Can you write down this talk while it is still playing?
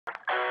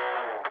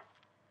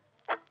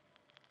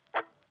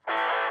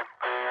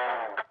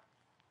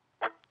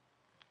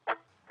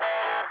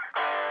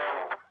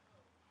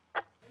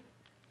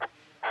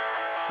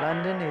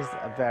London is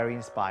a very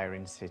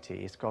inspiring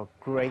city. It's got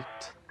great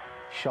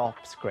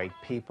shops, great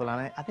people,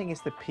 and I think it's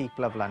the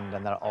people of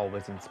London that are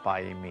always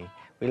inspiring me.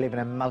 We live in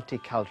a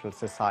multicultural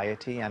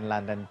society, and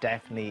London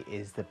definitely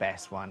is the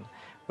best one.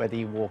 Whether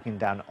you're walking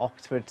down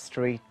Oxford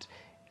Street,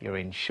 you're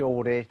in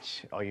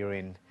Shoreditch, or you're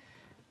in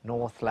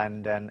North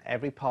London,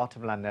 every part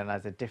of London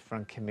has a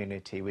different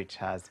community which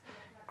has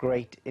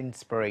great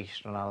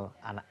inspirational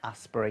and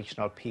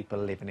aspirational people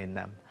living in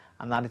them,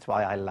 and that is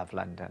why I love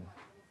London.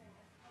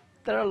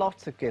 There are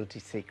lots of guilty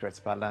secrets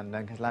about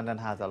London because London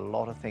has a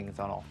lot of things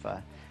on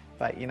offer.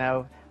 But you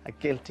know, a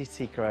guilty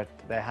secret,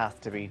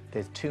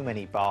 there's too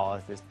many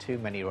bars, there's too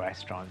many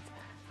restaurants,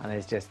 and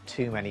there's just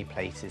too many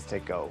places to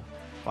go.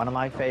 One of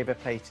my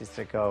favourite places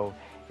to go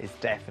is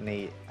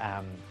definitely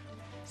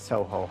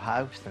Soho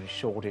House and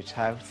Shoreditch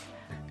House.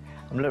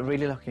 I'm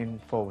really looking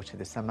forward to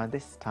the summer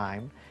this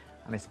time,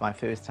 and it's my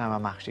first time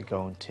I'm actually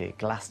going to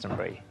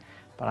Glastonbury.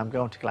 But I'm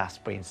going to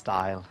Glastonbury in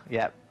style.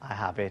 Yep, I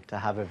have it. I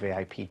have a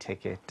VIP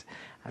ticket.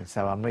 And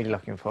so I'm really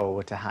looking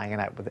forward to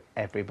hanging out with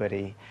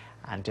everybody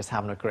and just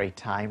having a great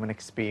time and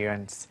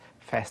experience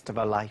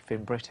festival life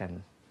in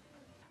Britain.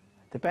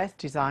 The best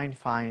design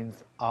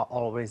finds are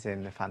always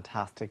in the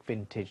fantastic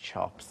vintage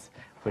shops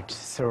which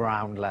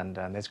surround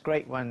London. There's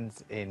great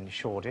ones in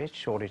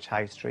Shoreditch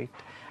High Street.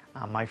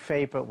 And my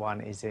favourite one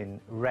is in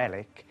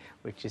Relic,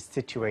 which is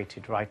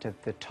situated right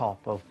at the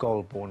top of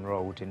Golborne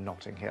Road in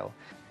Notting Hill.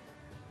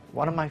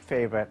 One of my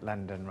favourite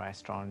London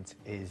restaurants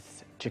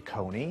is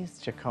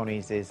Giaconi's.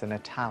 Giaconi's is an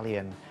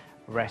Italian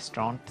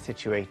restaurant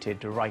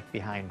situated right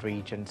behind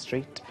Regent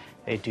Street.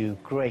 They do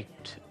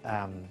great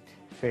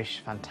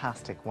fish,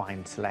 fantastic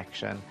wine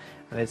selection,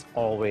 and there's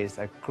always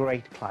a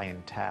great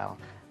clientele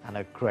and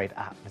a great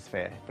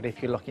atmosphere. But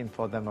if you're looking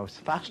for the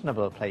most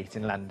fashionable place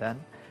in London,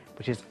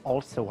 which is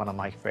also one of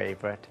my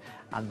favourite,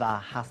 and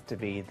that has to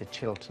be the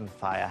Chiltern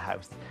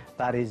Firehouse.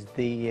 That is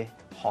the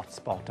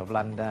hotspot of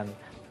London.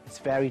 It's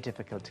very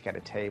difficult to get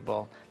a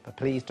table, but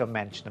please don't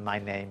mention my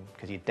name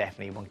because you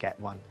definitely won't get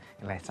one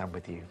unless I'm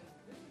with you.